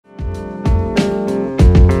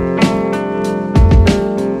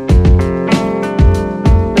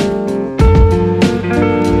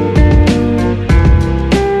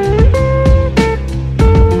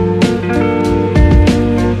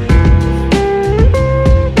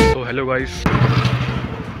Guys,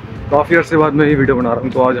 काफ़ी अर्से बाद मैं ये वीडियो बना रहा हूँ।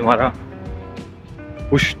 तो आज हमारा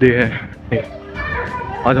पुश डे है,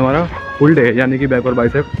 आज हमारा फुल डे है, यानी कि बैक और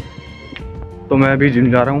बाइसेप। तो मैं अभी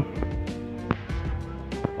जिम जा रहा हूँ,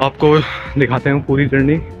 आपको दिखाते हैं पूरी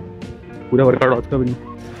जर्नी, पूरा वर्कआउट आज का भी।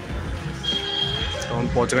 तो हम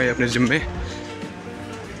पहुँच गए अपने जिम में।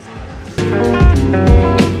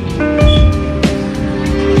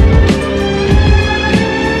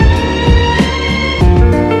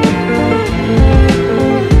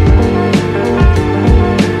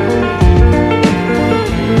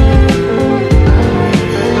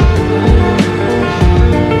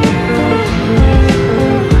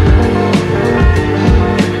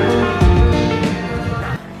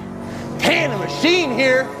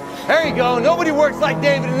 There you go. Nobody works like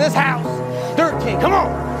David in this house. 13, come on.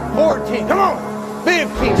 14, come on.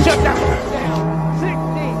 15, shut down.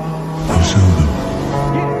 16.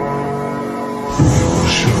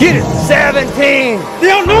 Get it. 17. They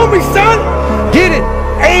don't know me, son. Get it.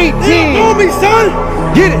 18. They don't know me, son.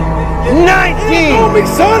 Get it. 19. They don't know me,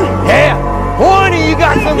 son. Yeah. 20, you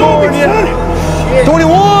got some more in you.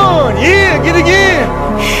 21. Yeah, get it again.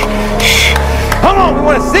 Come on, we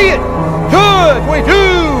want to see it. Good. 22.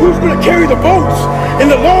 Who's gonna carry the boats and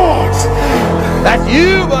the logs? That's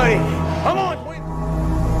you, buddy. Come on.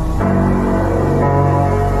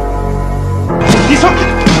 He's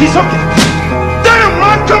hooking. He's hooking. Damn,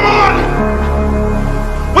 Ron, come on.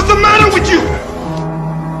 What's the matter with you?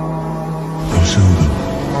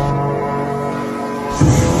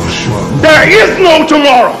 There is no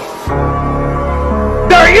tomorrow.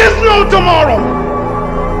 There is no tomorrow.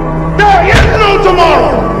 There is no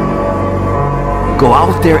tomorrow. Go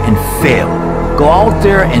out there and fail. Go out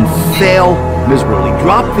there and fail miserably.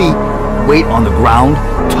 Drop the weight on the ground,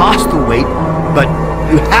 toss the weight, but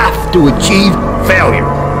you have to achieve failure.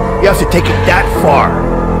 You have to take it that far.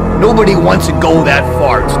 Nobody wants to go that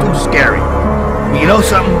far. It's too scary. But you know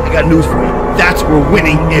something? I got news for you. That's where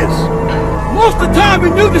winning is. Most of the time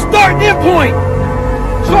we knew the start and end point.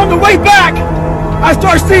 So on the way back, I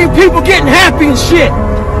started seeing people getting happy and shit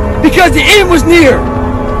because the end was near.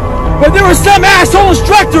 But there were some asshole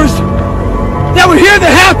instructors that would hear the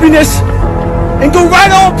happiness and go right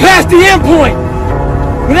on past the end point.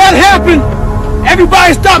 When that happened,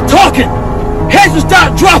 everybody stopped talking. Heads would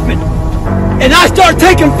start dropping. And I started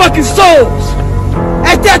taking fucking souls.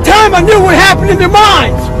 At that time, I knew what happened in their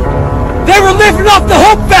minds. They were living off the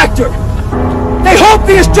hope factor. They hoped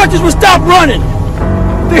the instructors would stop running.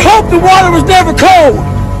 They hoped the water was never cold.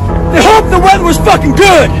 They hoped the weather was fucking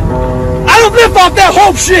good. I don't live off that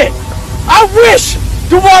hope shit. I wish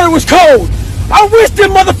the water was cold. I wish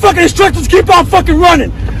them motherfucking instructors keep on fucking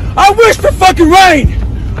running. I wish for fucking rain.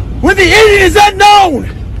 When the ending is unknown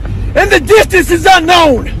and the distance is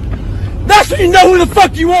unknown, that's when you know who the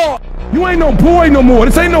fuck you are. You ain't no boy no more.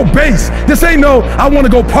 This ain't no base. This ain't no I want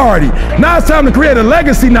to go party. Now it's time to create a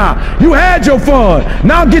legacy now. You had your fun.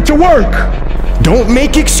 Now get your work. Don't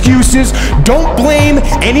make excuses. Don't blame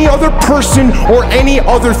any other person or any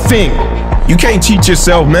other thing. You can't cheat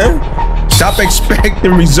yourself, man. Stop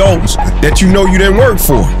expecting results that you know you didn't work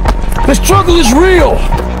for. The struggle is real.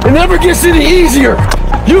 It never gets any easier.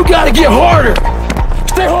 You gotta get harder.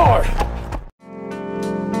 Stay hard.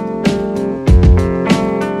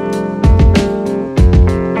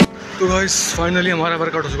 तो guys finally हमारा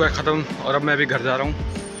workout हो चुका है ख़त्म, और अब मैं अभी घर जा रहा हूँ।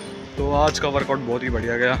 तो आज का वर्कआउट बहुत ही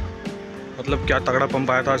बढ़िया गया, मतलब क्या तगड़ा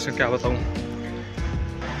पंप आया था आज, क्या बताऊँ।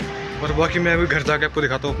 और बाकी मैं अभी घर जाके आपको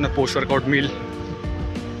दिखाता हूँ अपना पोस्ट वर्कआउट मील,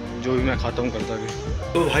 जो भी मैं खाता हूँ घर जाके।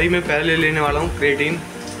 तो भाई मैं पहले लेने वाला हूँ क्रिएटिन,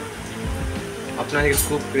 अपना एक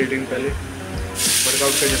स्कूप क्रिएटिन पहले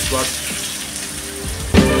वर्कआउट के जस्ट बाद।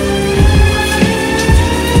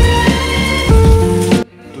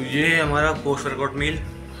 तो ये है हमारा पोस्ट वर्कआउट मील,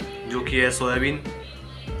 जो कि है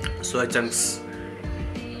सोया चंक्स,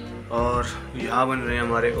 और यहाँ बन रहे हैं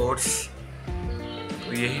हमारे ओट्स।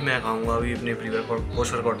 तो यही मैं खाऊंगा अभी अपने pre workout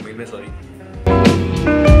post workout meal में, सॉरी।